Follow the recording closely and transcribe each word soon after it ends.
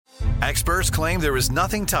Experts claim there is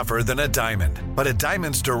nothing tougher than a diamond. But at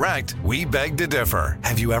Diamonds Direct, we beg to differ.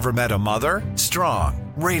 Have you ever met a mother?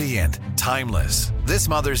 Strong, radiant, timeless. This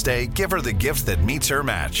Mother's Day, give her the gift that meets her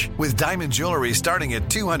match. With diamond jewelry starting at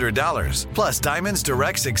 $200. Plus, Diamonds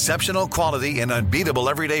Direct's exceptional quality and unbeatable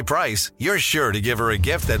everyday price, you're sure to give her a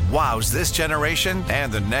gift that wows this generation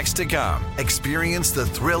and the next to come. Experience the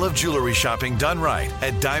thrill of jewelry shopping done right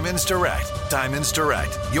at Diamonds Direct. Diamonds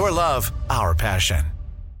Direct. Your love, our passion.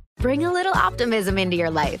 Bring a little optimism into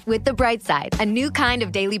your life with The Bright Side, a new kind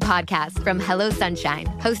of daily podcast from Hello Sunshine,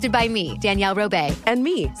 hosted by me, Danielle Robay. And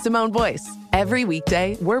me, Simone Boyce. Every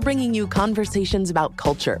weekday, we're bringing you conversations about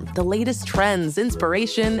culture, the latest trends,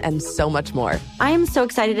 inspiration, and so much more. I am so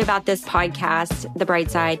excited about this podcast, The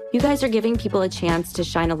Bright Side. You guys are giving people a chance to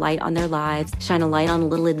shine a light on their lives, shine a light on a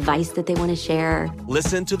little advice that they want to share.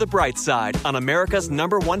 Listen to The Bright Side on America's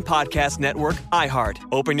 #1 podcast network, iHeart.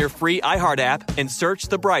 Open your free iHeart app and search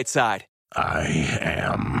The Bright Side. I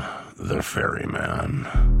am the ferryman.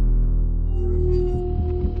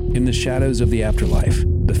 In the shadows of the afterlife,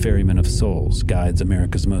 the Ferryman of Souls guides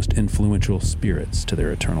America's most influential spirits to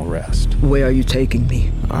their eternal rest. Where are you taking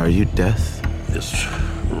me? Are you death? This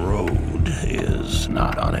road is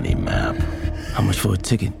not on any map. How much for a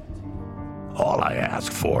ticket? All I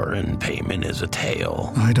ask for in payment is a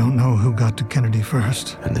tale. I don't know who got to Kennedy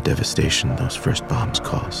first. And the devastation those first bombs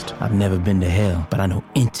caused. I've never been to hell, but I know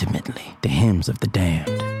intimately the hymns of the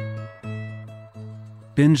damned.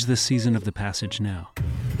 Binge this season of The Passage now.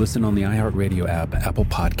 Listen on the iHeartRadio app, Apple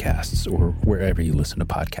Podcasts, or wherever you listen to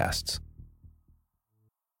podcasts.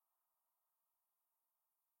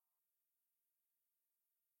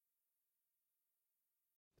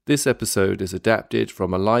 This episode is adapted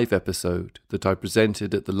from a live episode that I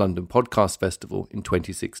presented at the London Podcast Festival in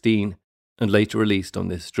 2016 and later released on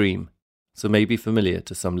this stream, so may be familiar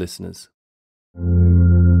to some listeners.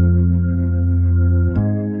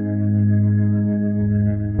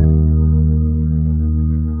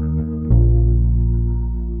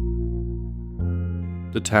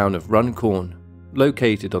 The town of Runcorn,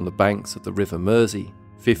 located on the banks of the River Mersey,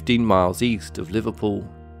 15 miles east of Liverpool,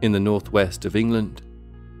 in the northwest of England,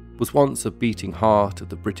 was once a beating heart of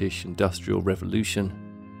the British Industrial Revolution.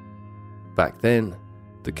 Back then,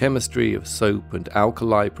 the chemistry of soap and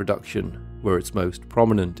alkali production were its most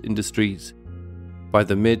prominent industries. By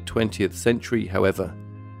the mid-20th century, however,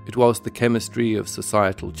 it was the chemistry of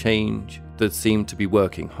societal change that seemed to be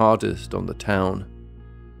working hardest on the town.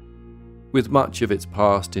 With much of its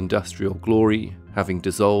past industrial glory having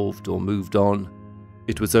dissolved or moved on,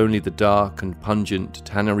 it was only the dark and pungent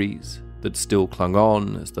tanneries that still clung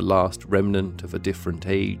on as the last remnant of a different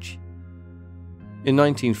age. In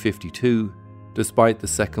 1952, despite the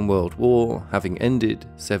Second World War having ended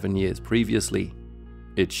 7 years previously,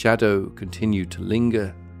 its shadow continued to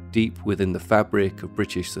linger deep within the fabric of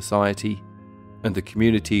British society, and the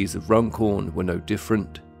communities of Runcorn were no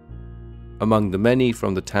different. Among the many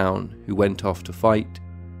from the town who went off to fight,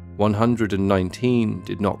 119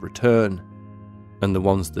 did not return, and the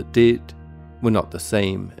ones that did were not the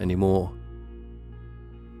same anymore.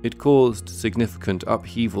 It caused significant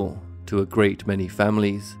upheaval to a great many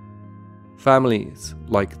families. Families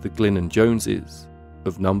like the Glyn and Joneses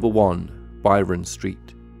of number 1 Byron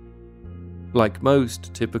Street. Like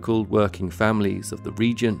most typical working families of the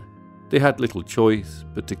region, they had little choice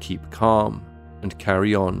but to keep calm and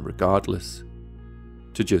carry on regardless,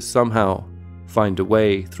 to just somehow find a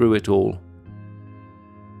way through it all.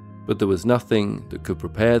 But there was nothing that could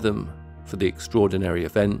prepare them for the extraordinary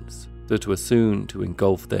events that were soon to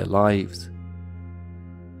engulf their lives.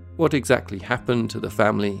 What exactly happened to the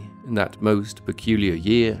family in that most peculiar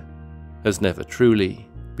year has never truly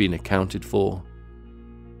been accounted for.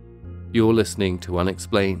 You're listening to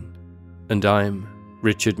Unexplained, and I'm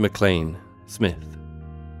Richard McLean Smith.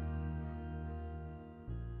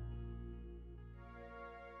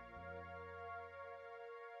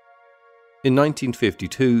 In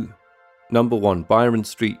 1952, number 1 Byron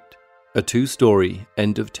Street, a 2-story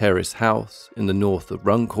end-of-terrace house in the north of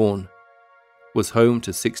Runcorn, was home to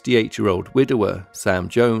 68-year-old widower Sam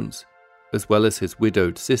Jones, as well as his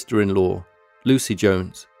widowed sister-in-law, Lucy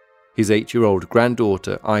Jones, his 8-year-old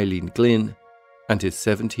granddaughter Eileen Glynn, and his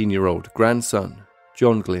 17-year-old grandson,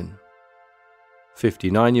 John Glynn.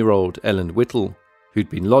 59-year-old Ellen Whittle, who'd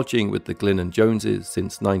been lodging with the Glyn and Joneses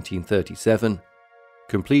since 1937,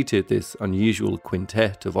 completed this unusual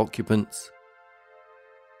quintet of occupants.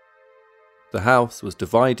 The house was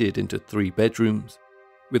divided into 3 bedrooms,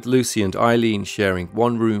 with Lucy and Eileen sharing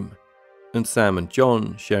one room, and Sam and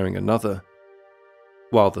John sharing another,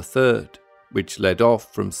 while the third, which led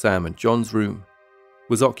off from Sam and John's room,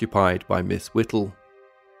 was occupied by Miss Whittle.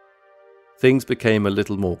 Things became a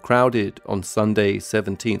little more crowded on Sunday,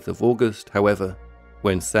 17th of August, however,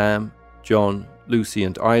 when Sam, John, Lucy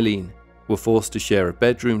and Eileen were forced to share a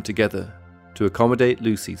bedroom together to accommodate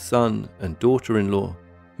Lucy's son and daughter-in-law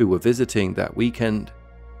who were visiting that weekend.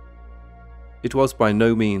 It was by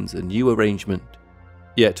no means a new arrangement,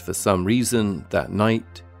 yet for some reason that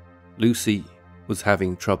night, Lucy was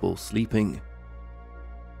having trouble sleeping.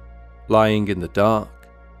 Lying in the dark,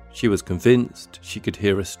 she was convinced she could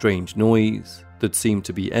hear a strange noise that seemed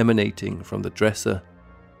to be emanating from the dresser,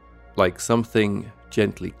 like something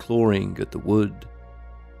gently clawing at the wood.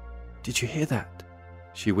 "Did you hear that?"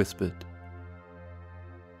 she whispered.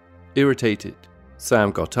 Irritated,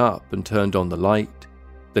 Sam got up and turned on the light,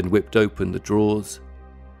 then whipped open the drawers.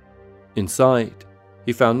 Inside,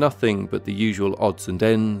 he found nothing but the usual odds and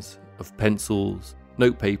ends of pencils,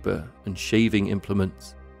 notepaper, and shaving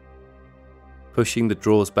implements. Pushing the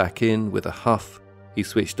drawers back in with a huff, he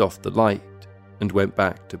switched off the light and went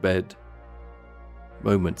back to bed.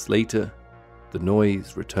 Moments later, the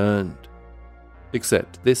noise returned.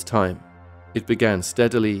 Except this time, it began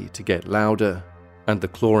steadily to get louder and the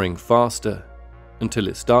clawing faster until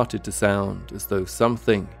it started to sound as though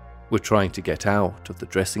something were trying to get out of the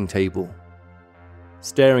dressing table.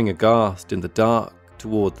 Staring aghast in the dark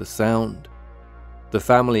toward the sound, the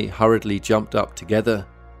family hurriedly jumped up together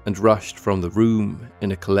and rushed from the room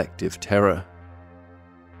in a collective terror.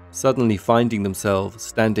 Suddenly finding themselves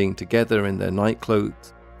standing together in their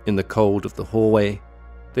nightclothes in the cold of the hallway,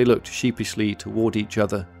 they looked sheepishly toward each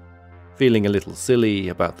other, feeling a little silly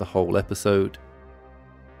about the whole episode.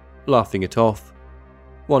 Laughing it off,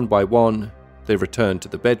 one by one, they returned to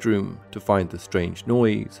the bedroom to find the strange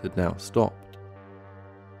noise had now stopped.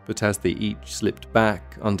 But as they each slipped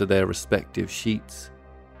back under their respective sheets,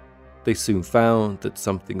 they soon found that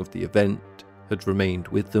something of the event had remained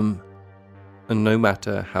with them, and no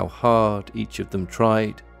matter how hard each of them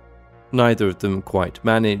tried, neither of them quite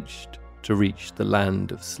managed to reach the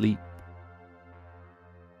land of sleep.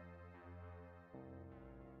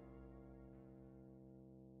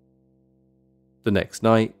 The next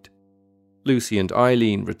night, Lucy and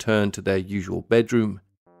Eileen returned to their usual bedroom,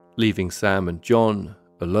 leaving Sam and John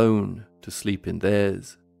alone to sleep in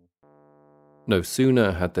theirs. No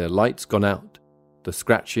sooner had their lights gone out, the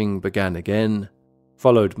scratching began again,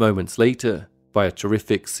 followed moments later by a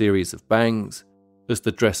terrific series of bangs as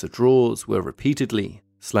the dresser drawers were repeatedly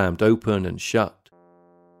slammed open and shut.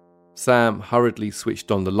 Sam hurriedly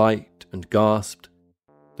switched on the light and gasped.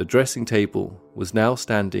 The dressing table was now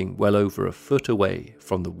standing well over a foot away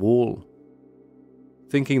from the wall.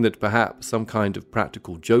 Thinking that perhaps some kind of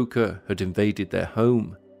practical joker had invaded their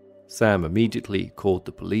home, Sam immediately called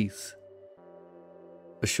the police.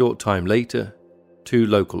 A short time later, 2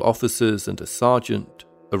 local officers and a sergeant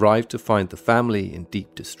arrived to find the family in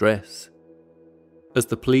deep distress. As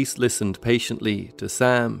the police listened patiently to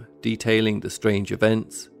Sam detailing the strange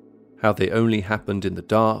events, how they only happened in the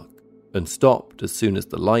dark and stopped as soon as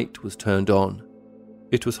the light was turned on,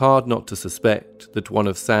 it was hard not to suspect that one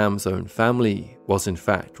of Sam's own family was in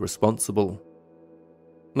fact responsible.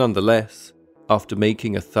 Nonetheless, after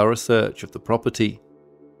making a thorough search of the property,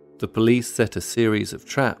 the police set a series of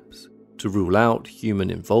traps to rule out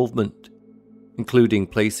human involvement, including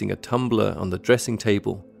placing a tumbler on the dressing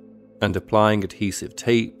table and applying adhesive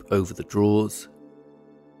tape over the drawers.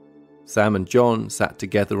 Sam and John sat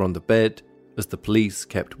together on the bed as the police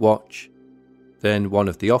kept watch. Then one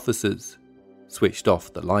of the officers switched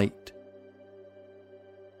off the light.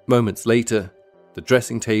 Moments later, the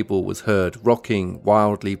dressing table was heard rocking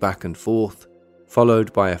wildly back and forth,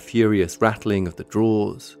 followed by a furious rattling of the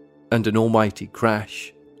drawers and an almighty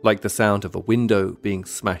crash, like the sound of a window being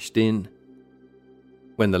smashed in.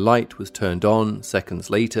 When the light was turned on seconds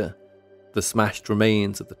later, the smashed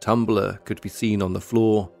remains of the tumbler could be seen on the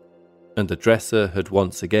floor, and the dresser had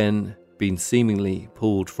once again been seemingly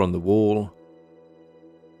pulled from the wall.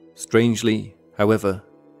 Strangely, however,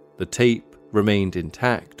 the tape remained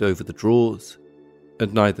intact over the drawers,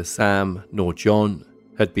 and neither Sam nor John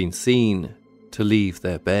had been seen to leave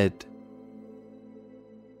their bed.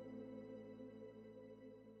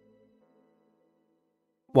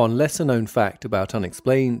 One lesser-known fact about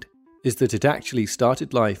Unexplained is that it actually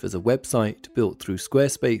started life as a website built through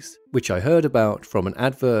Squarespace, which I heard about from an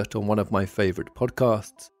advert on one of my favourite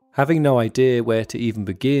podcasts. Having no idea where to even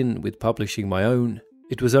begin with publishing my own,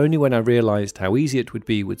 it was only when I realised how easy it would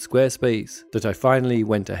be with Squarespace that I finally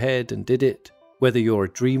went ahead and did it. Whether you're a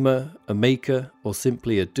dreamer, a maker, or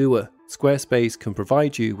simply a doer, Squarespace can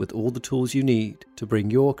provide you with all the tools you need to bring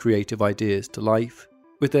your creative ideas to life.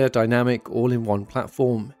 With their dynamic all-in-one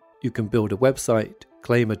platform, you can build a website,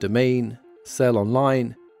 claim a domain, sell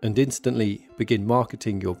online, and instantly begin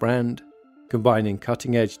marketing your brand. Combining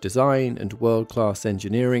cutting-edge design and world-class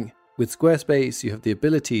engineering, with Squarespace you have the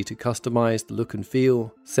ability to customize the look and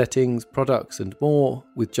feel, settings, products and more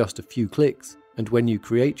with just a few clicks. And when you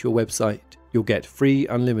create your website, you'll get free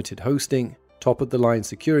unlimited hosting, top-of-the-line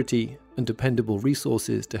security and dependable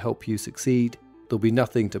resources to help you succeed. There'll be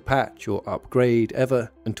nothing to patch or upgrade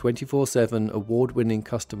ever, and 24/7 award-winning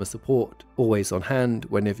customer support, always on hand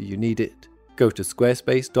whenever you need it. Go to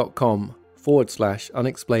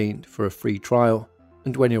squarespace.com/unexplained for a free trial,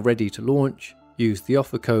 and when you're ready to launch, use the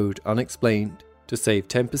offer code unexplained to save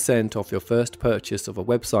 10% off your first purchase of a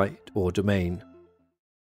website or domain.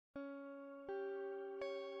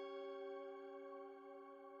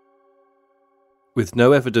 With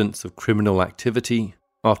no evidence of criminal activity,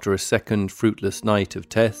 after a second fruitless night of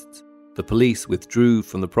tests, the police withdrew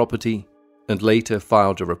from the property and later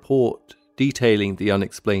filed a report detailing the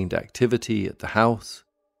unexplained activity at the house.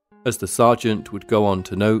 As the sergeant would go on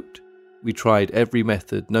to note, we tried every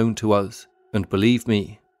method known to us, and believe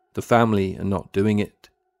me, the family are not doing it.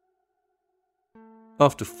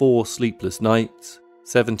 After 4 sleepless nights,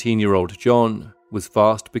 17-year-old John was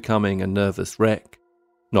fast becoming a nervous wreck,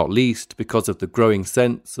 not least because of the growing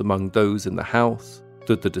sense among those in the house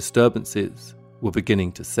that the disturbances were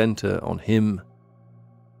beginning to centre on him.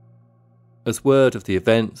 As word of the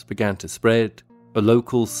events began to spread, a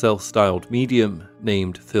local self-styled medium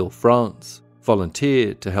named Phil France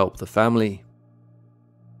volunteered to help the family.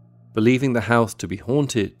 Believing the house to be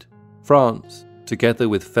haunted, France, together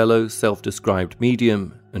with fellow self-described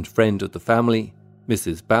medium and friend of the family,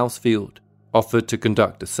 Mrs. Bousfield, offered to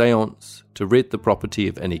conduct a séance to rid the property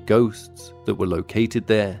of any ghosts that were located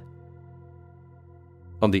there.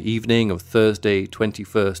 On the evening of Thursday,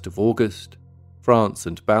 21st of August, France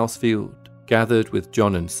and Bousfield gathered with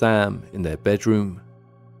John and Sam in their bedroom.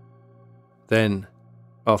 Then,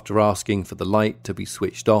 after asking for the light to be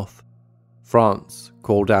switched off, France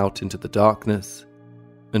called out into the darkness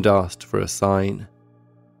and asked for a sign.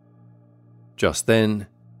 Just then,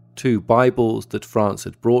 2 Bibles that France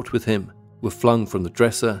had brought with him were flung from the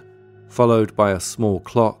dresser, followed by a small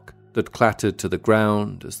clock that clattered to the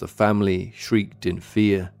ground as the family shrieked in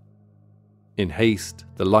fear. In haste,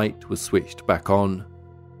 the light was switched back on.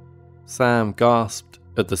 Sam gasped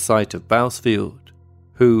at the sight of Bousfield,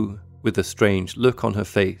 who, with a strange look on her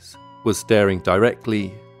face, was staring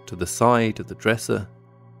directly to the side of the dresser.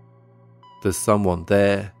 "There's someone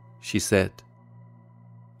there," she said.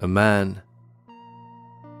 "A man."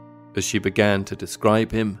 As she began to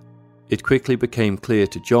describe him, it quickly became clear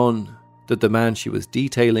to John that the man she was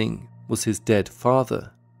detailing was his dead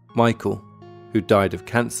father, Michael, who died of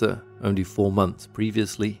cancer only 4 months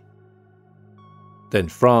previously. Then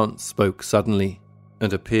France spoke suddenly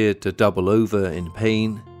and appeared to double over in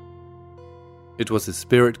pain. It was his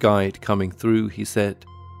spirit guide coming through, he said,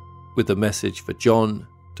 with a message for John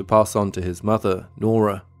to pass on to his mother,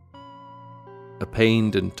 Nora. A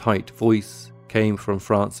pained and tight voice came from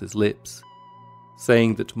France's lips,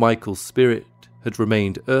 saying that Michael's spirit had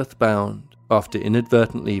remained earthbound after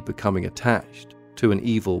inadvertently becoming attached to an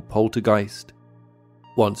evil poltergeist.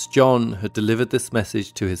 Once John had delivered this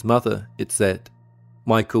message to his mother, it said,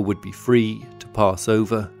 Michael would be free to pass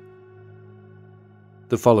over.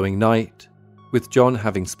 The following night, with John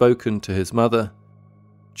having spoken to his mother,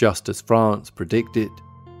 just as France predicted,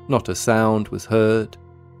 not a sound was heard,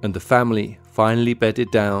 and the family finally bedded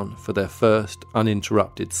down for their first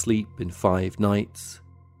uninterrupted sleep in 5 nights.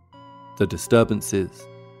 The disturbances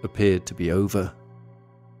appeared to be over.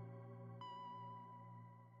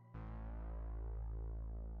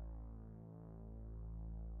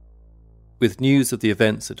 With news of the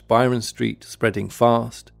events at Byron Street spreading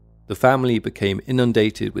fast, the family became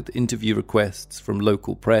inundated with interview requests from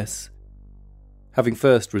local press. Having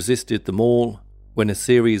first resisted them all, when a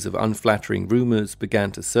series of unflattering rumours began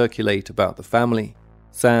to circulate about the family,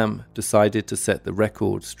 Sam decided to set the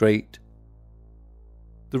record straight.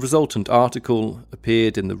 The resultant article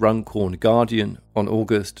appeared in the Runcorn Guardian on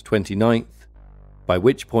August 29th, by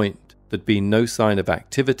which point there'd been no sign of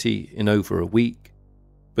activity in over a week.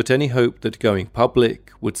 But any hope that going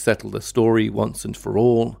public would settle the story once and for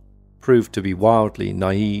all proved to be wildly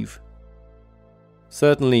naive.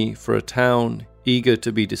 Certainly for a town eager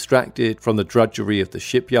to be distracted from the drudgery of the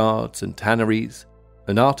shipyards and tanneries,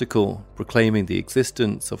 an article proclaiming the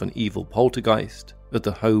existence of an evil poltergeist at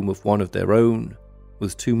the home of one of their own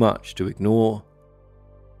was too much to ignore.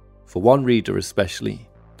 For one reader especially,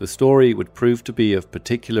 the story would prove to be of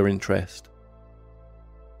particular interest.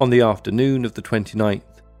 On the afternoon of the 29th,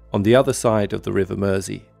 on the other side of the River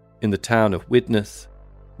Mersey, in the town of Widnes,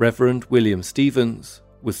 Reverend William Stevens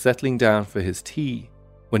was settling down for his tea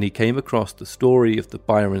when he came across the story of the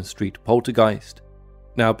Byron Street poltergeist,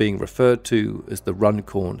 now being referred to as the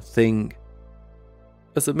Runcorn Thing.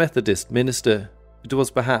 As a Methodist minister, it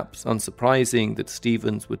was perhaps unsurprising that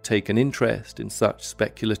Stevens would take an interest in such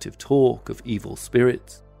speculative talk of evil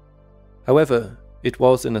spirits. However, it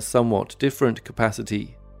was in a somewhat different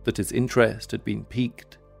capacity that his interest had been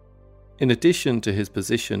piqued. In addition to his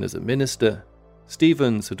position as a minister,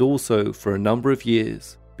 Stevens had also for a number of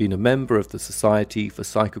years been a member of the Society for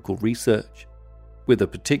Psychical Research, with a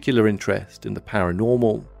particular interest in the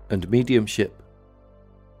paranormal and mediumship.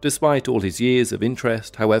 Despite all his years of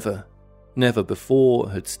interest, however, never before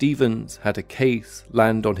had Stevens had a case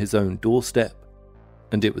land on his own doorstep,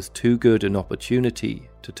 and it was too good an opportunity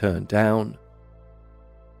to turn down.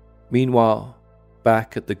 Meanwhile,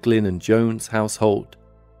 back at the Glynn and Jones household,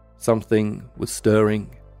 something was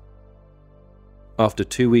stirring. After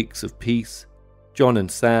 2 weeks of peace, John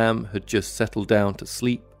and Sam had just settled down to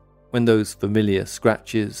sleep when those familiar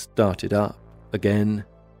scratches started up again.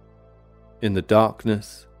 In the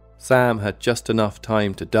darkness, Sam had just enough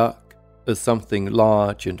time to duck as something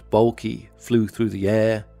large and bulky flew through the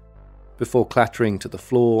air before clattering to the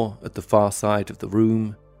floor at the far side of the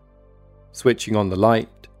room. Switching on the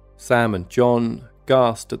light, Sam and John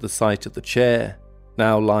gasped at the sight of the chair,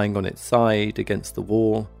 now lying on its side against the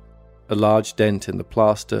wall, a large dent in the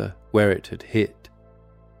plaster where it had hit.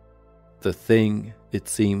 The thing, it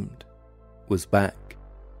seemed, was back.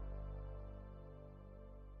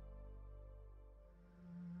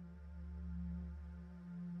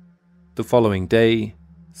 The following day,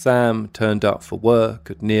 Sam turned up for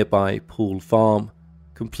work at nearby Poole Farm,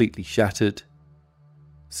 completely shattered.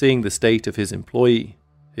 Seeing the state of his employee,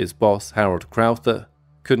 his boss Harold Crowther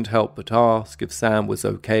couldn't help but ask if Sam was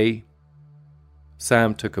okay.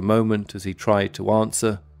 Sam took a moment as he tried to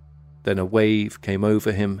answer, then a wave came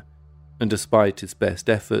over him, and despite his best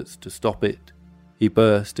efforts to stop it, he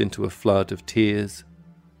burst into a flood of tears.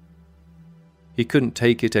 He couldn't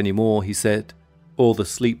take it anymore, he said, all the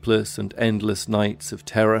sleepless and endless nights of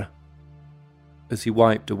terror. As he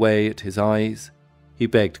wiped away at his eyes, he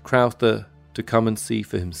begged Crowther to come and see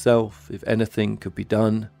for himself if anything could be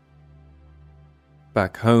done.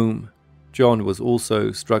 Back home, John was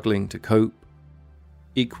also struggling to cope.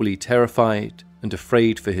 Equally terrified and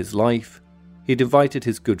afraid for his life, he'd invited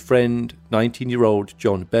his good friend, 19-year-old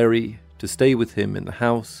John Berry, to stay with him in the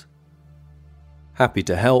house. Happy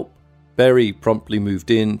to help, Berry promptly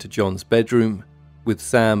moved in to John's bedroom, with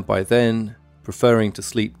Sam by then preferring to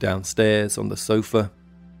sleep downstairs on the sofa.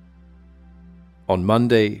 On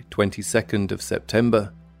Monday, 22nd of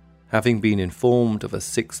September, having been informed of a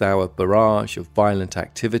 6-hour barrage of violent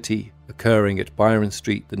activity occurring at Byron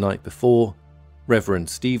Street the night before, Reverend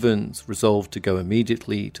Stevens resolved to go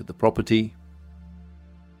immediately to the property.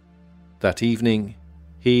 That evening,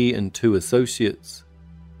 he and 2 associates,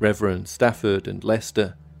 Reverend Stafford and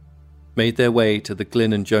Lester, made their way to the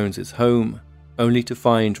Glynn and Joneses' home, only to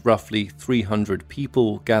find roughly 300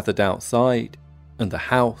 people gathered outside and the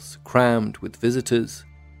house crammed with visitors.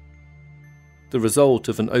 The result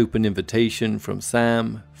of an open invitation from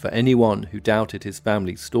Sam for anyone who doubted his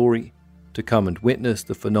family's story to come and witness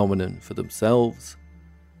the phenomenon for themselves.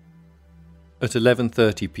 At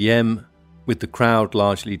 11:30 p.m, with the crowd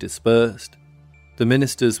largely dispersed, the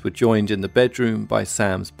ministers were joined in the bedroom by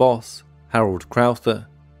Sam's boss, Harold Crowther,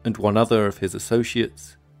 and 1 other of his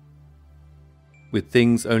associates. With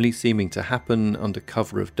things only seeming to happen under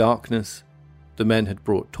cover of darkness, the men had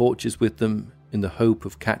brought torches with them in the hope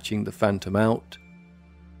of catching the phantom out.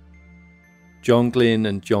 John Glynn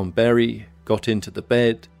and John Berry got into the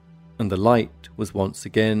bed, and the light was once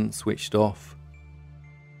again switched off.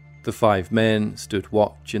 The 5 men stood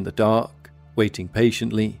watch in the dark, waiting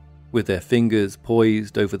patiently, with their fingers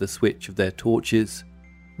poised over the switch of their torches,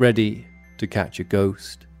 ready to catch a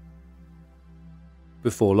ghost.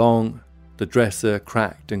 Before long, the dresser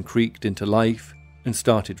cracked and creaked into life and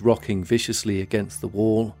started rocking viciously against the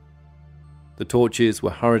wall. The torches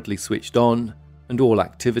were hurriedly switched on, and all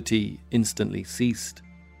activity instantly ceased.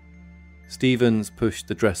 Stevens pushed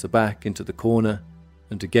the dresser back into the corner,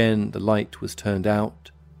 and again the light was turned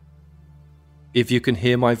out. "If you can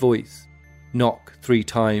hear my voice, knock 3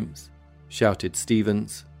 times, shouted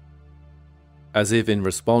Stevens. As if in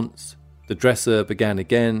response, the dresser began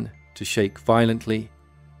again to shake violently,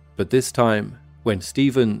 but this time, when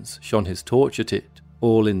Stevens shone his torch at it,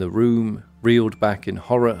 all in the room reeled back in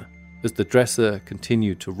horror as the dresser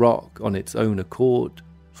continued to rock on its own accord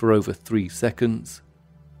for over 3 seconds.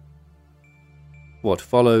 What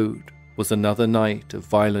followed was another night of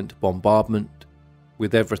violent bombardment,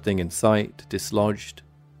 with everything in sight dislodged.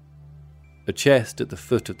 A chest at the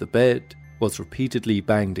foot of the bed was repeatedly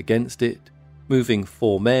banged against it, moving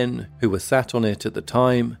 4 men who were sat on it at the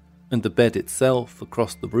time and the bed itself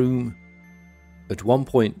across the room. At one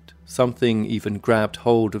point, something even grabbed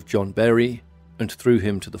hold of John Berry and threw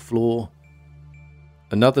him to the floor.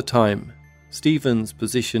 Another time, Stevens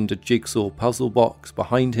positioned a jigsaw puzzle box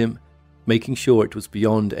behind him, making sure it was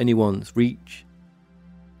beyond anyone's reach.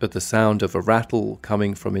 At the sound of a rattle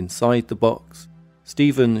coming from inside the box,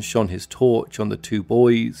 Stevens shone his torch on the 2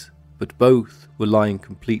 boys, but both were lying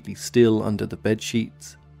completely still under the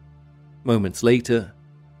bedsheets. Moments later,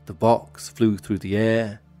 the box flew through the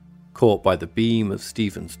air, caught by the beam of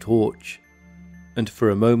Stevens' torch, and for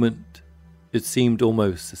a moment it seemed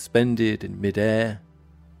almost suspended in mid-air,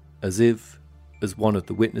 as if, as one of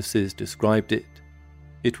the witnesses described it,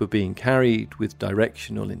 it were being carried with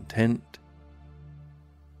directional intent.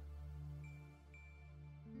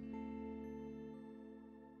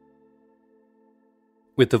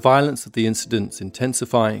 With the violence of the incidents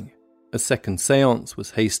intensifying, a second séance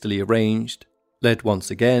was hastily arranged, led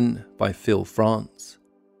once again by Phil France.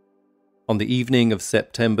 On the evening of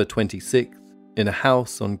September 26th, in a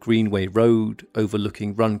house on Greenway Road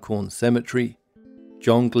overlooking Runcorn Cemetery,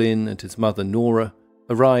 John Glynn and his mother Nora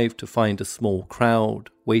arrived to find a small crowd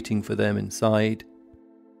waiting for them inside.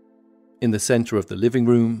 In the centre of the living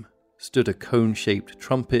room stood a cone-shaped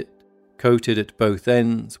trumpet, coated at both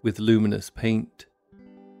ends with luminous paint.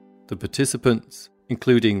 The participants,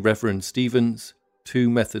 including Reverend Stevens, 2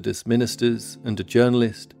 Methodist ministers and a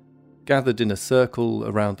journalist, gathered in a circle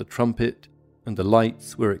around the trumpet, and the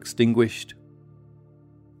lights were extinguished.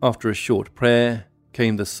 After a short prayer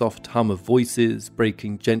came the soft hum of voices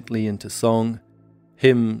breaking gently into song,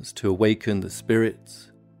 hymns to awaken the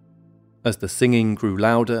spirits. As the singing grew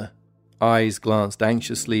louder, eyes glanced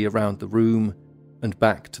anxiously around the room and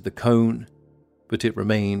back to the cone, but it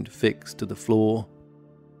remained fixed to the floor.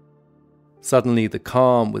 Suddenly the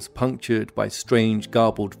calm was punctured by strange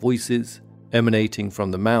garbled voices emanating from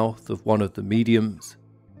the mouth of one of the mediums.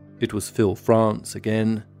 It was Phil France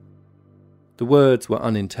again. The words were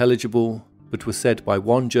unintelligible, but were said by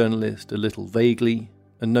one journalist a little vaguely,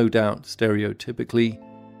 and no doubt stereotypically,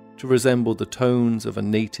 to resemble the tones of a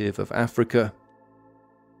native of Africa.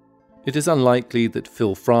 It is unlikely that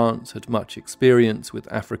Phil France had much experience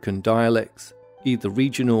with African dialects, either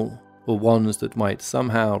regional or ones that might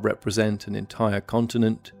somehow represent an entire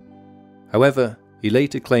continent. However, he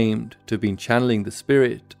later claimed to have been channeling the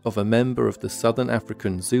spirit of a member of the Southern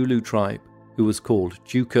African Zulu tribe who was called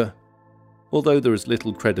Juka. Although there is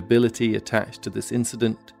little credibility attached to this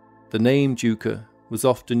incident, the name Juka was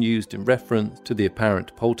often used in reference to the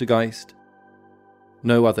apparent poltergeist.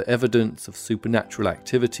 No other evidence of supernatural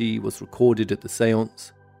activity was recorded at the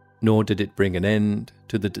séance, nor did it bring an end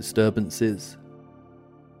to the disturbances.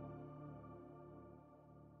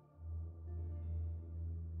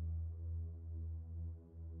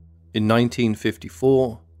 In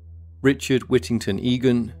 1954, Richard Whittington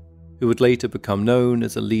Egan, who would later become known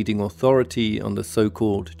as a leading authority on the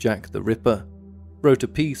so-called Jack the Ripper, wrote a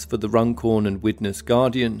piece for the Runcorn and Widnes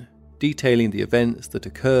Guardian detailing the events that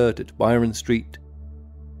occurred at Byron Street.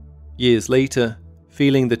 Years later,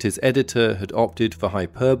 feeling that his editor had opted for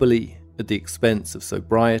hyperbole at the expense of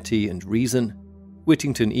sobriety and reason,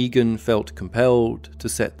 Whittington Egan felt compelled to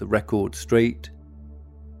set the record straight.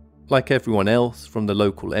 Like everyone else from the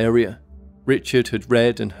local area, Richard had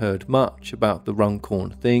read and heard much about the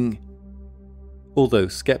Runcorn thing. Although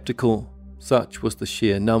sceptical, such was the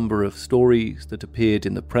sheer number of stories that appeared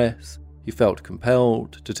in the press, he felt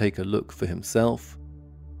compelled to take a look for himself.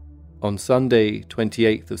 On Sunday,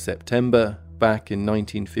 28th of September, back in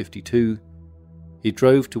 1952, he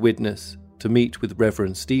drove to Widnes to meet with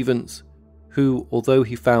Reverend Stevens, who, although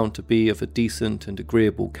he found to be of a decent and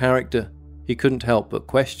agreeable character, he couldn't help but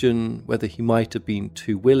question whether he might have been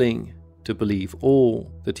too willing to believe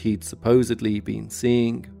all that he'd supposedly been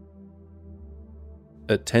seeing.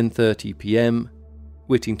 At 10:30 p.m,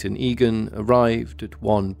 Whittington Egan arrived at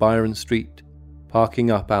 1 Byron Street,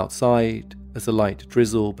 parking up outside as a light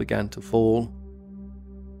drizzle began to fall.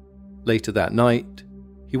 Later that night,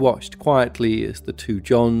 he watched quietly as the 2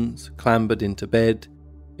 Johns clambered into bed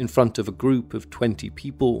in front of a group of 20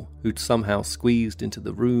 people who'd somehow squeezed into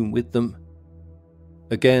the room with them.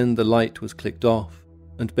 Again the light was clicked off,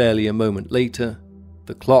 and barely a moment later,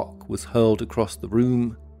 the clock was hurled across the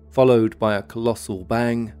room, followed by a colossal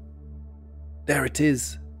bang. "There it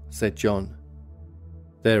is," said John.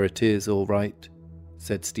 "There it is, all right,"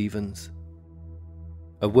 said Stevens.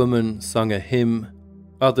 A woman sung a hymn.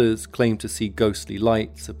 Others claimed to see ghostly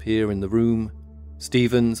lights appear in the room.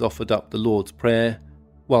 Stevens offered up the Lord's Prayer,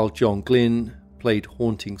 while John Glynn played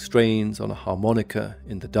haunting strains on a harmonica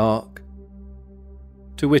in the dark.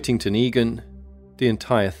 To Whittington Egan, the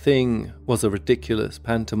entire thing was a ridiculous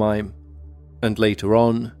pantomime, and later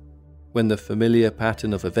on, when the familiar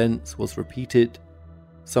pattern of events was repeated,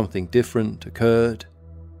 something different occurred.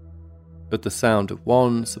 At the sound of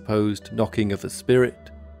one supposed knocking of a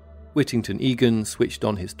spirit, Whittington Egan switched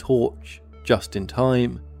on his torch just in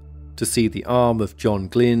time to see the arm of John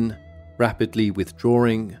Glynn rapidly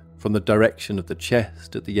withdrawing from the direction of the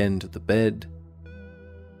chest at the end of the bed.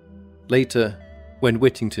 Later, when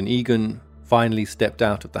Whittington Egan finally stepped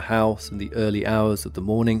out of the house in the early hours of the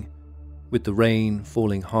morning, with the rain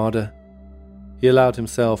falling harder, he allowed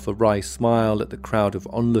himself a wry smile at the crowd of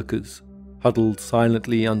onlookers huddled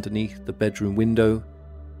silently underneath the bedroom window,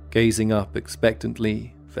 gazing up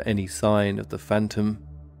expectantly for any sign of the phantom.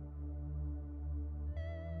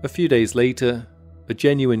 A few days later, a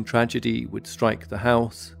genuine tragedy would strike the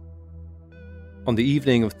house. On the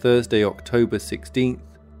evening of Thursday, October 16th,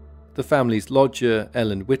 the family's lodger,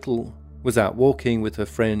 Ellen Whittle, was out walking with her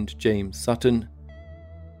friend James Sutton.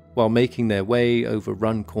 While making their way over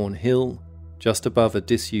Runcorn Hill, just above a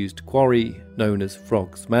disused quarry known as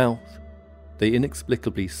Frog's Mouth, they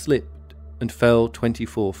inexplicably slipped and fell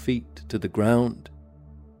 24 feet to the ground.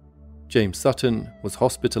 James Sutton was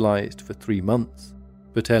hospitalized for 3 months,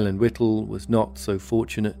 but Ellen Whittle was not so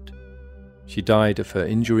fortunate. She died of her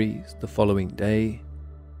injuries the following day.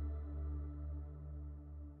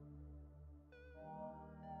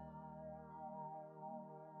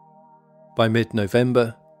 By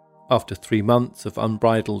mid-November, after 3 months of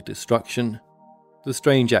unbridled destruction, the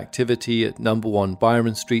strange activity at No. 1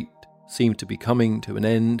 Byron Street seemed to be coming to an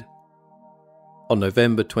end. On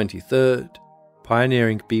November 23rd,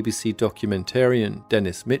 pioneering BBC documentarian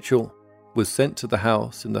Dennis Mitchell was sent to the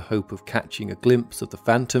house in the hope of catching a glimpse of the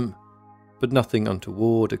phantom, but nothing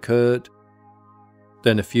untoward occurred.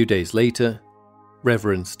 Then a few days later,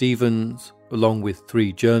 Reverend Stevens, along with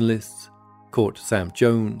 3 journalists, caught Sam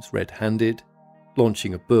Jones red-handed,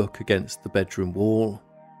 launching a book against the bedroom wall.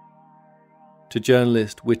 To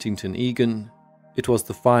journalist Whittington Egan, it was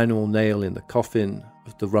the final nail in the coffin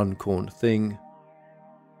of the Runcorn thing.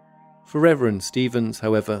 For Reverend Stevens,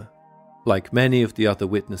 however, like many of the other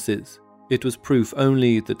witnesses, it was proof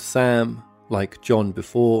only that Sam, like John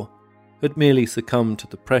before, had merely succumbed to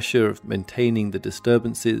the pressure of maintaining the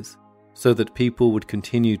disturbances so that people would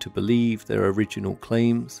continue to believe their original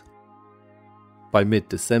claims. By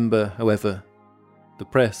mid-December, however, the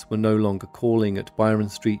press were no longer calling at Byron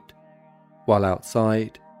Street, while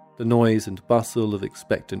outside, the noise and bustle of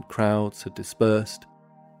expectant crowds had dispersed,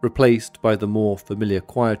 replaced by the more familiar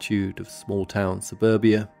quietude of small-town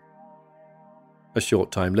suburbia. A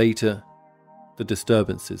short time later, the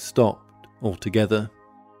disturbances stopped altogether.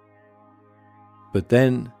 But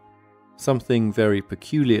then, something very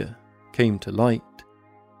peculiar came to light.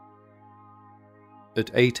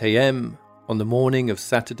 At 8 a.m. on the morning of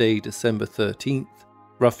Saturday, December 13th,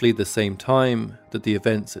 roughly the same time that the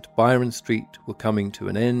events at Byron Street were coming to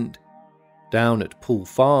an end, down at Poole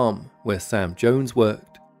Farm, where Sam Jones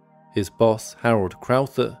worked, his boss Harold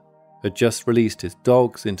Crowther had just released his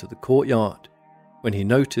dogs into the courtyard when he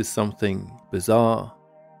noticed something bizarre.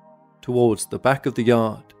 Towards the back of the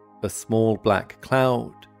yard, a small black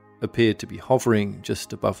cloud appeared to be hovering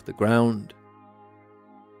just above the ground.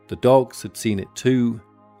 The dogs had seen it too,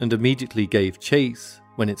 and immediately gave chase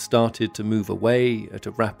when it started to move away at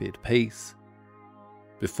a rapid pace.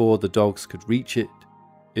 Before the dogs could reach it,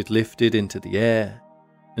 it lifted into the air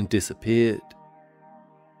and disappeared.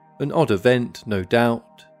 An odd event, no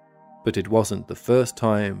doubt, but it wasn't the first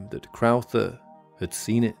time that Crowther had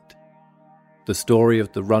seen it. The story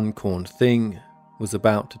of the Runcorn thing was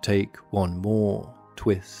about to take one more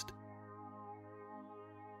twist.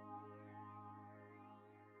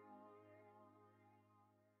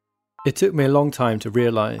 It took me a long time to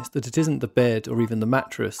realise that it isn't the bed or even the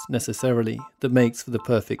mattress necessarily that makes for the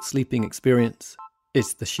perfect sleeping experience.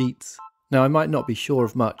 It's the sheets. Now, I might not be sure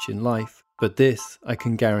of much in life, but this I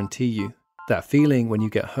can guarantee you. That feeling when you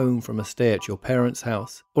get home from a stay at your parents'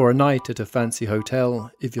 house, or a night at a fancy hotel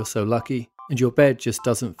if you're so lucky, and your bed just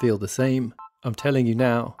doesn't feel the same. I'm telling you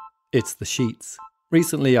now, it's the sheets.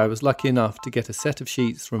 Recently I was lucky enough to get a set of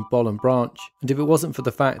sheets from Boll & Branch, and if it wasn't for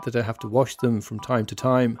the fact that I have to wash them from time to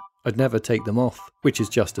time, I'd never take them off, which is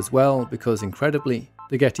just as well because incredibly,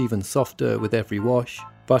 they get even softer with every wash.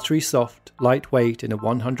 Buttery soft, lightweight in a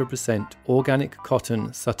 100% organic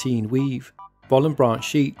cotton sateen weave. Boll & Branch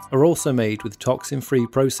sheets are also made with toxin-free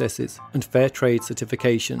processes and fair trade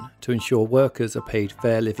certification to ensure workers are paid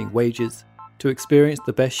fair living wages. To experience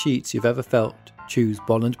the best sheets you've ever felt, choose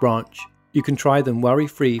Boll & Branch. You can try them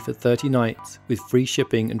worry-free for 30 nights with free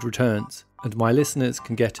shipping and returns. and my listeners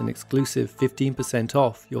can get an exclusive 15%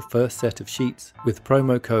 off your first set of sheets with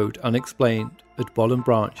promo code unexplained at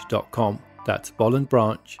bollandbranch.com. That's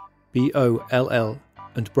bollandbranch, BOLL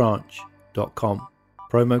and branch.com.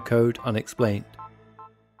 Promo code unexplained.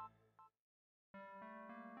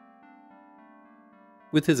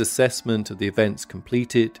 With his assessment of the events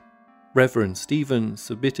completed, Reverend Stevens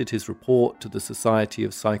submitted his report to the Society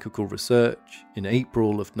of Psychical Research in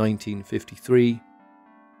April of 1953.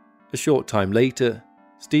 A short time later,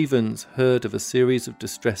 Stevens heard of a series of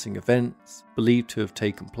distressing events believed to have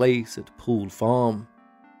taken place at Poole Farm.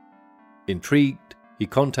 Intrigued, he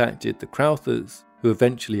contacted the Crowthers, who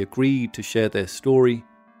eventually agreed to share their story,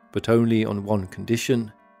 but only on one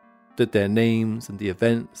condition: that their names and the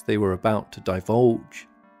events they were about to divulge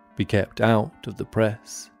be kept out of the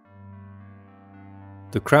press.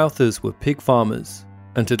 The Crowthers were pig farmers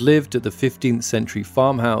and had lived at the 15th century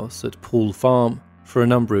farmhouse at Poole Farm for a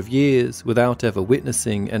number of years without ever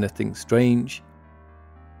witnessing anything strange.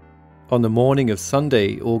 On the morning of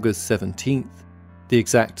Sunday, August 17th, the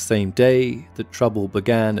exact same day that trouble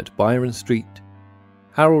began at Byron Street,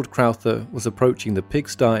 Harold Crowther was approaching the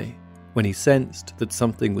pigsty when he sensed that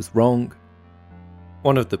something was wrong.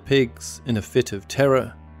 One of the pigs, in a fit of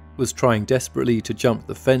terror, was trying desperately to jump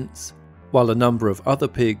the fence, while a number of other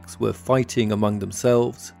pigs were fighting among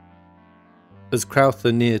themselves. As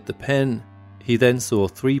Crowther neared the pen, he then saw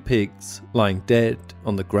 3 pigs lying dead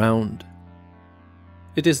on the ground.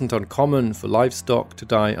 It isn't uncommon for livestock to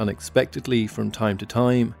die unexpectedly from time to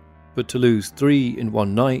time, but to lose 3 in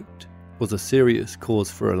one night was a serious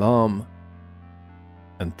cause for alarm.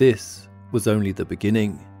 And this was only the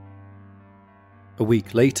beginning. A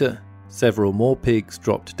week later, several more pigs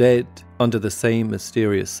dropped dead under the same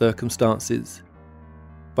mysterious circumstances.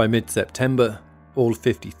 By mid-September, all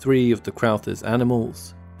 53 of the Crowthers'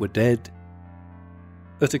 animals were dead.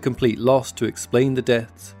 At a complete loss to explain the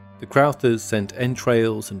deaths, the Crowthers sent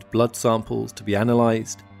entrails and blood samples to be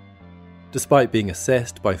analysed. Despite being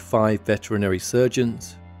assessed by 5 veterinary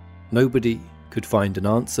surgeons, nobody could find an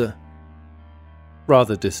answer.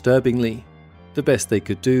 Rather disturbingly, the best they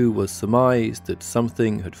could do was surmise that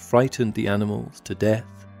something had frightened the animals to death.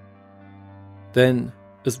 Then,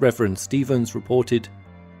 as Reverend Stevens reported,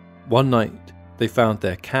 one night they found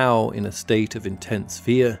their cow in a state of intense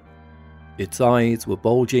fear. Its eyes were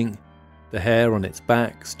bulging, the hair on its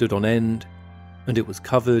back stood on end, and it was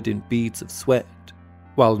covered in beads of sweat,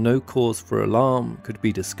 while no cause for alarm could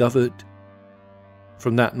be discovered.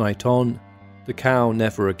 From that night on, the cow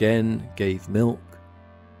never again gave milk.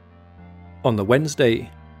 On the Wednesday,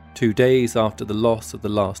 2 days after the loss of the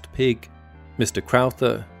last pig, Mr.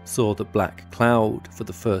 Crowther saw the black cloud for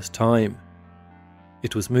the first time.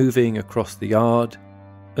 It was moving across the yard,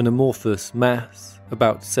 an amorphous mass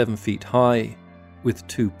about 7 feet high, with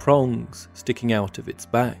 2 prongs sticking out of its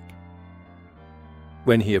back.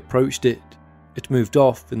 When he approached it, it moved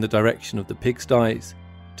off in the direction of the pigsties,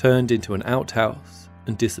 turned into an outhouse,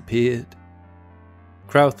 and disappeared.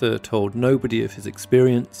 Crowther told nobody of his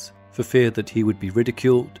experience for fear that he would be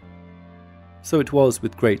ridiculed. So it was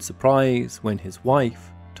with great surprise when his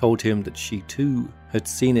wife told him that she too had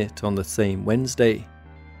seen it on the same Wednesday.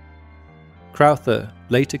 Crowther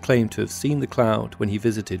later claimed to have seen the cloud when he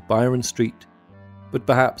visited Byron Street, but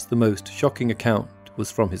perhaps the most shocking account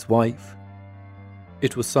was from his wife.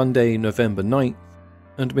 It was Sunday, November 9th,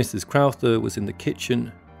 and Mrs. Crowther was in the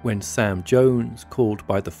kitchen when Sam Jones called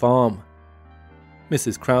by the farm.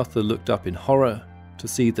 Mrs. Crowther looked up in horror to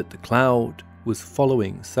see that the cloud was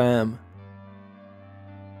following Sam.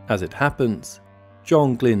 As it happens,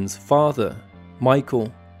 John Glynn's father,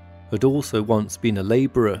 Michael, had also once been a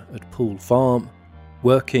labourer at Poole Farm,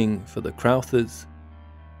 working for the Crowthers.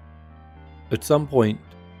 At some point,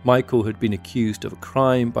 Michael had been accused of a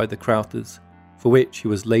crime by the Crowthers, for which he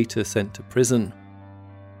was later sent to prison.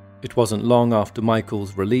 It wasn't long after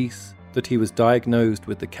Michael's release that he was diagnosed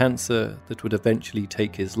with the cancer that would eventually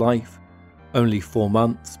take his life, only 4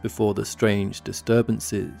 months before the strange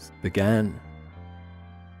disturbances began.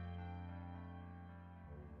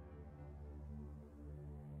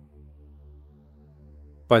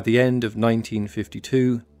 By the end of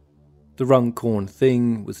 1952, the Runcorn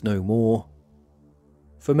thing was no more.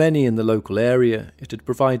 For many in the local area, it had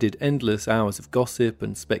provided endless hours of gossip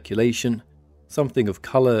and speculation, something of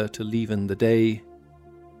colour to leaven the day.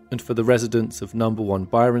 And for the residents of number 1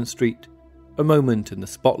 Byron Street, a moment in the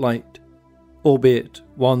spotlight, albeit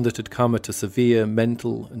one that had come at a severe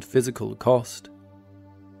mental and physical cost.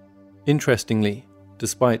 Interestingly,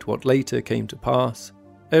 despite what later came to pass,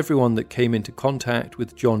 everyone that came into contact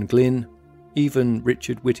with John Glynn, even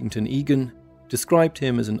Richard Whittington Egan, described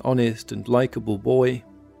him as an honest and likeable boy.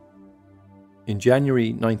 In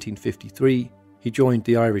January 1953, he joined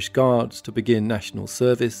the Irish Guards to begin national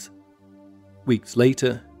service. Weeks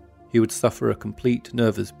later, he would suffer a complete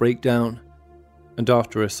nervous breakdown, and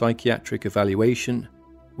after a psychiatric evaluation,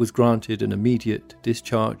 was granted an immediate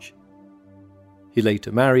discharge. He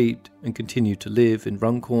later married and continued to live in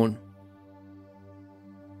Runcorn.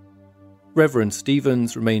 Reverend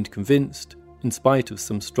Stevens remained convinced, in spite of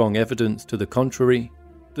some strong evidence to the contrary,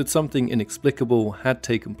 that something inexplicable had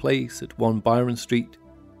taken place at 1 Byron Street,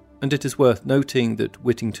 and it is worth noting that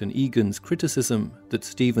Whittington Egan's criticism that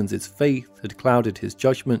Stevens's faith had clouded his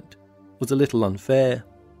judgment was a little unfair.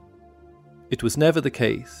 It was never the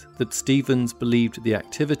case that Stevens believed the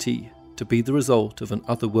activity to be the result of an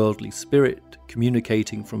otherworldly spirit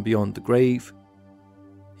communicating from beyond the grave.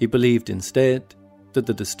 He believed instead that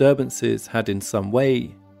the disturbances had in some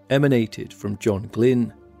way emanated from John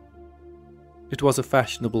Glynn. It was a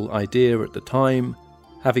fashionable idea at the time,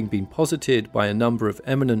 having been posited by a number of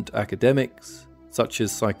eminent academics, such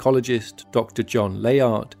as psychologist Dr. John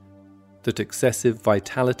Layard, that excessive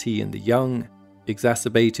vitality in the young,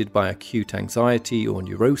 exacerbated by acute anxiety or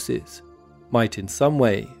neurosis, might in some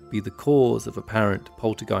way be the cause of apparent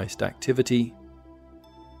poltergeist activity.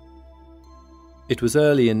 It was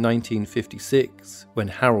early in 1956 when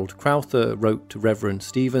Harold Crowther wrote to Reverend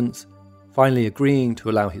Stevens, finally agreeing to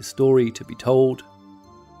allow his story to be told.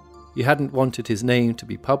 He hadn't wanted his name to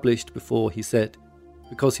be published before, he said,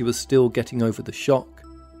 because he was still getting over the shock.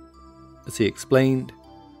 As he explained,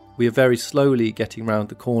 "We are very slowly getting round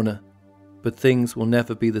the corner, but things will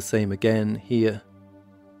never be the same again here."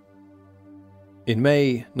 In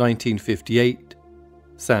May 1958,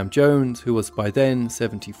 Sam Jones, who was by then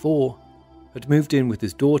 74, had moved in with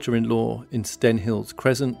his daughter-in-law in Stenhills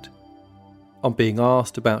Crescent. On being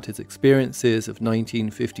asked about his experiences of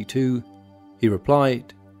 1952, he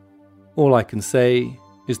replied, "All I can say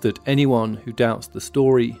is that anyone who doubts the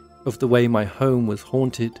story of the way my home was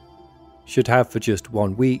haunted should have for just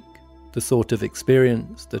 1 week the sort of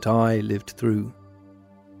experience that I lived through."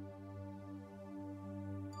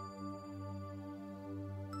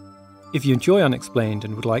 If you enjoy Unexplained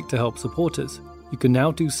and would like to help support us, you can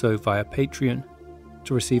now do so via Patreon.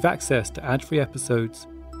 To receive access to ad-free episodes,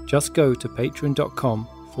 just go to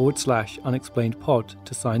patreon.com/unexplainedpod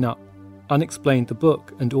to sign up. Unexplained the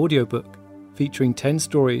book and audiobook, featuring 10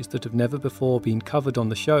 stories that have never before been covered on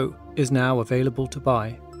the show, is now available to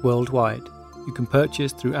buy worldwide. You can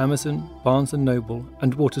purchase through Amazon, Barnes & Noble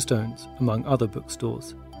and Waterstones, among other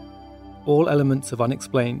bookstores. All elements of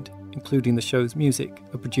Unexplained, including the show's music,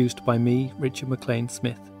 are produced by me, Richard McLean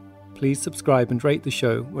Smith. Please subscribe and rate the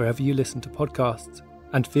show wherever you listen to podcasts,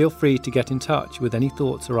 and feel free to get in touch with any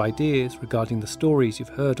thoughts or ideas regarding the stories you've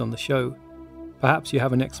heard on the show. Perhaps you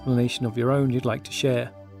have an explanation of your own you'd like to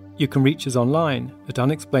share. You can reach us online at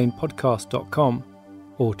unexplainedpodcast.com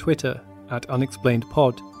or Twitter at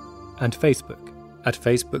unexplainedpod and Facebook at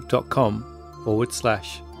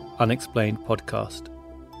facebook.com/unexplainedpodcast.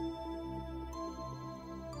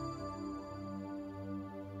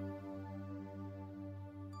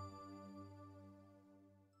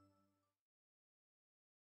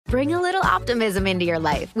 Bring a little optimism into your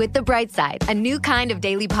life with The Bright Side, a new kind of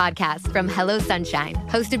daily podcast from Hello Sunshine,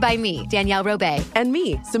 hosted by me, Danielle Robay. And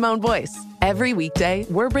me, Simone Boyce. Every weekday,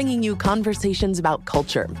 we're bringing you conversations about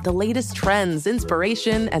culture, the latest trends,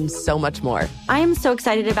 inspiration, and so much more. I am so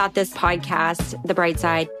excited about this podcast, The Bright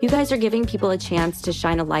Side. You guys are giving people a chance to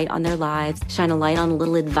shine a light on their lives, shine a light on a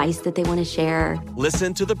little advice that they want to share.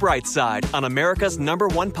 Listen to The Bright Side on America's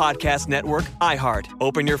 #1 podcast network, iHeart.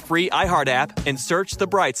 Open your free iHeart app and search The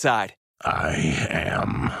Bright Side. I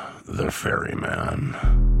am the ferryman.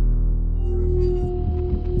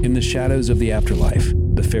 In the shadows of the afterlife,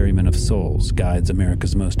 the Ferryman of Souls guides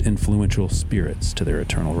America's most influential spirits to their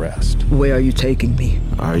eternal rest. Where are you taking me?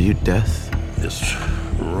 Are you death? This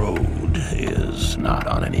road is not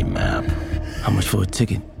on any map. How much for a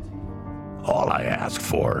ticket? All I ask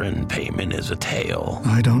for in payment is a tale.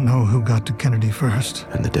 I don't know who got to Kennedy first.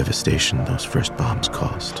 And the devastation those first bombs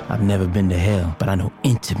caused. I've never been to hell, but I know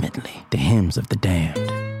intimately the hymns of the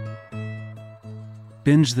damned.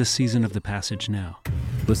 Binge this season of The Passage now.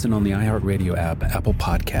 Listen on the iHeartRadio app, Apple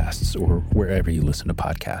Podcasts, or wherever you listen to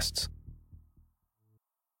podcasts.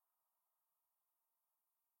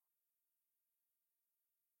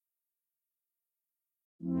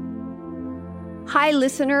 Hi,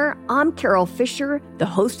 listener. I'm Carol Fisher, the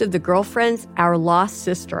host of The Girlfriends, Our Lost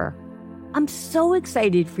Sister. I'm so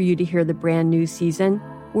excited for you to hear the brand new season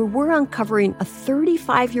where we're uncovering a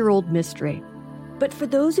 35-year-old mystery. But for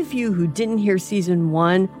those of you who didn't hear season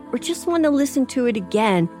 1 or just want to listen to it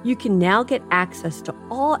again, you can now get access to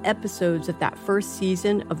all episodes of that first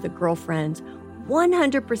season of The Girlfriends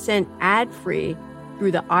 100% ad-free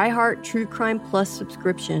through the iHeart True Crime Plus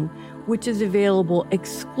subscription, which is available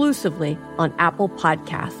exclusively on Apple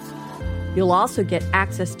Podcasts. You'll also get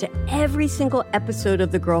access to every single episode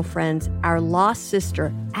of The Girlfriends, Our Lost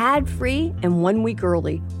Sister, ad-free and 1 week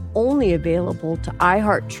early, only available to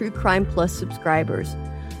iHeart True Crime Plus subscribers.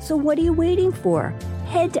 So what are you waiting for?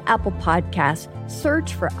 Head to Apple Podcasts,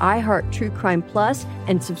 search for iHeart True Crime Plus,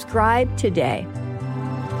 and subscribe today.